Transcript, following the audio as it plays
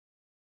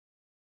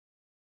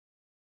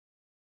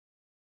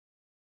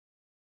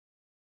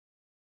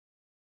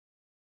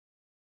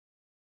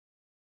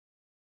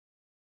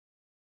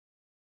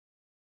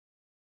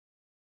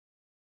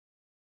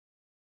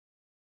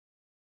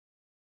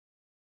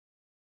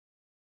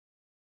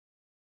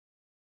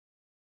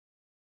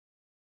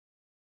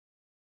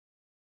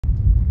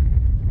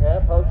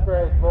post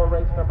grade for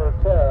race number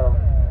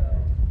 2.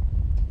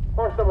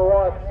 Horse number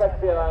 1,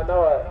 Sept, N I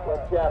Knowit with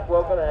Jeff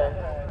Wilkening.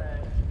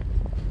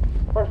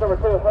 Horse number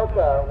 2,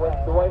 Hoka with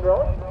Dwayne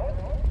Rowan.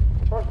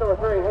 Horse number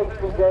 3,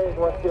 Hasty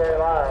with Gary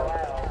Lyle.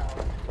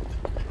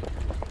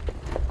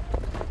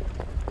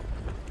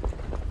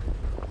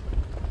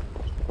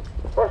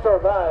 Horse number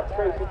 5,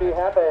 Tracy B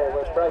Happy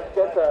with Bryce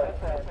Gibson.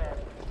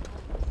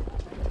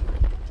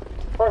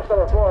 Horse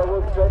number 4,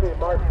 Luke's Baby,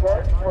 Mark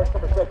Kent. Horse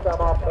number 6,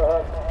 I'm Off the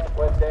Hook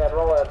with Dan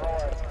Rowland.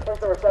 Horse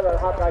number 7,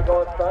 Hawkeye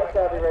Go-n-spi,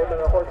 Kathy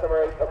Raymond, and horse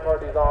number 8, The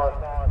Party's On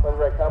with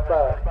Rick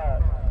Humpa.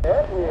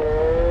 And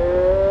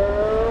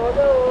here we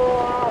go,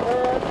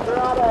 off-hand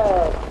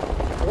throttle.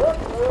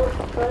 It's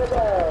Luke's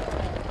Baby,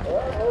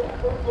 and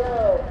Hasty J.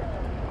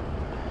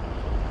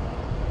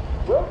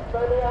 Luke's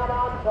Baby out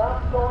on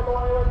top, going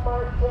away with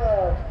Mark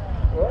Kent.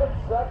 In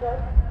second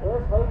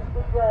is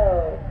Hasty J.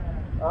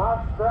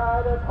 Off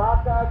stride is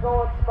Hawkeye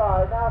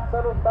Go-n-spi, now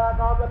settles back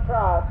on the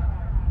trot.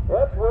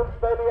 It's Luke's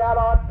Baby out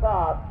on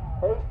top.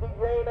 Hasty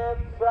Jane in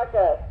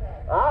second.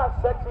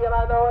 Sexy and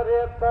I Know It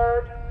in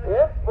third.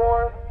 In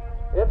fourth,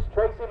 it's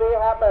Tracy B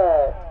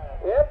Happy.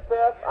 In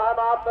fifth, I'm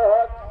Off the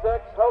Hook,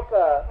 6,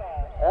 Hoka.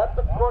 At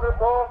the quarter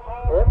pole,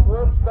 it's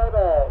Luke's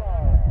Baby.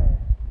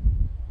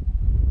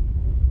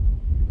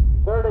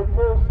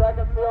 32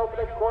 seconds the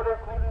opening quarter.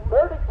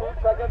 32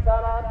 seconds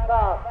out on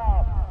top.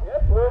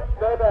 It's Luke's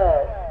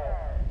Baby.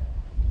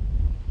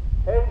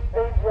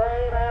 Hasty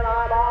Jane and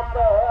I'm Off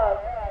the Hook.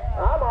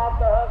 I'm Off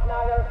the Hook,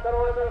 now going to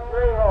settle into the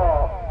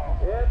 3-hole.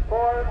 In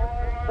fourth,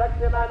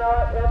 section I Know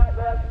It, in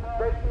fifth,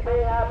 Tracy B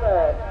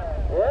Happy.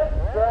 In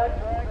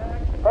sixth,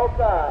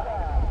 Hoka.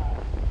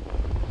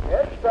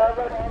 In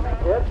seventh,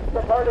 it's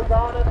The Party's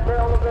On and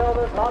Trail the Field,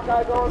 it's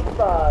Hawkeye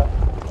Go-n-spi.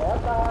 At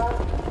nine,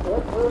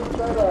 it's Luke's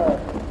Baby.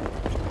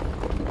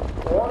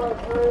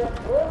 103 and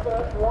 2,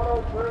 that's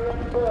 103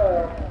 and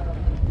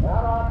 2.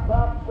 Out on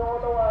top,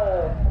 showing the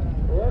way.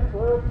 It's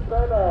Luke's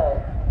Baby.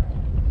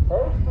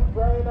 Hasty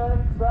Jane in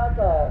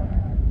second.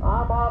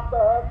 I'm Off the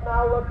Hook,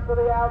 now looks to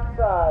the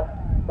outside.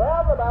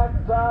 Down the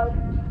backside,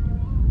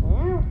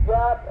 you've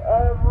got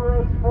a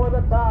race for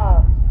the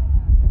top.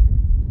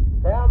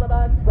 Down the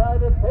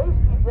backside, it's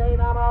Hasty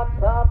Jane out on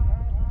top.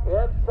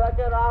 In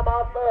second, I'm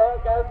Off the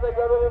Hook as they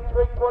go to the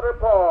 3/4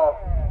 pole.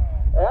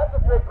 At the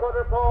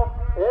 3/4 pole,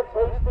 it's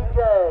Hasty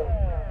Jane.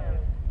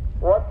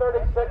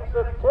 136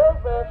 and 2,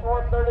 finish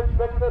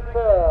 136 and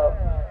 2.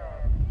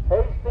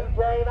 Hasty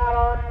Jane out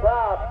on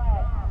top.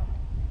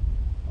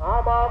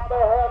 I'm Off the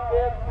Hook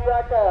in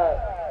second.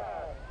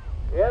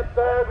 In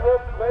third,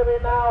 Luke's Baby,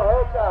 now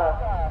Hoka.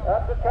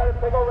 Have to try to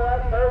take over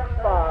that third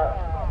spot.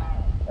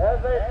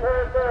 As they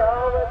turn their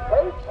home, it's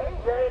Hasty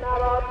Jane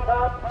out on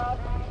top.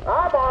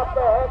 I'm Off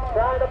the Hook,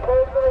 trying to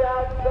move to the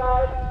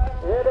outside.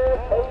 It is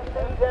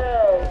Hasty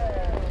Jane.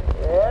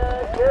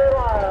 And Gary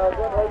Lyle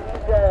with Hasty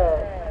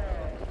Jane.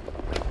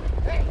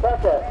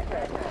 Second,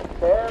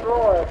 Dan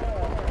Roy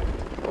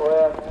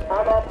with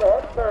I'm Off the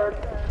Hook, third,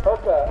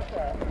 Hoka.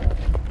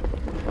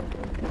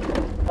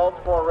 Held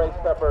for race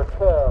number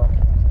 2.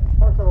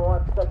 Horse number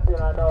 1, Sexy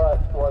and I Know It,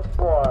 was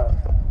 4.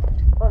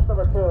 Horse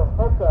number 2,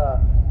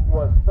 Hoka,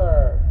 was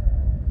 3rd.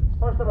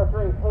 Horse number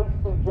 3,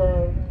 Hasty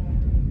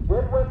Jane,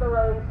 did win the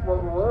race,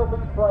 but will be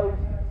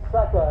placed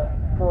 2nd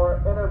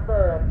for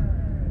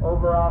interference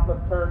over off of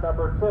turn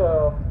number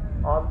 2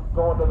 on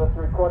going to the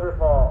 3/4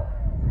 pole.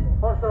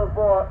 Horse number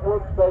 4,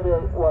 Luke's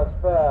Baby, was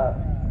 5th.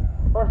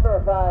 Horse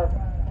number 5,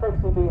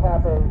 Tracy B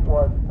Happy,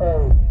 was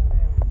 8th.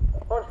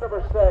 Horse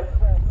number 6,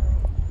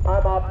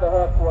 I'm Off the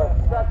Hook, was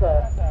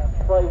 2nd,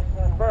 placed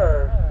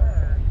 1st.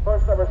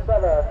 Horse number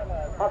 7,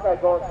 Hawkeye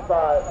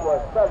Go-n-spi,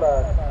 was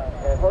 7th.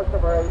 And horse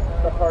number 8,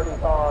 The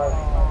Party's On,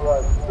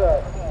 was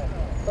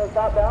 6th. So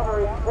top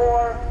boundary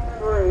 4,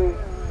 3,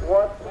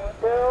 1,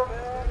 2,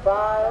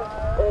 5,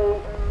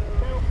 8,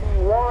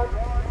 2, 1,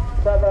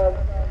 7,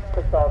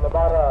 6 on the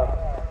bottom.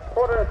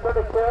 Quarter at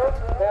 32,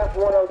 half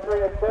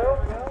 103 and 2,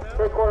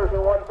 3/4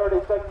 and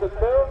 136 and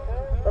 2,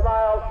 the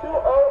mile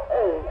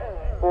 208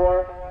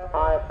 for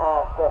I'm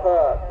Off the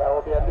Hook. That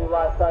will be a new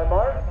lifetime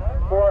mark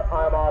for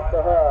I'm Off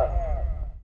the Hook.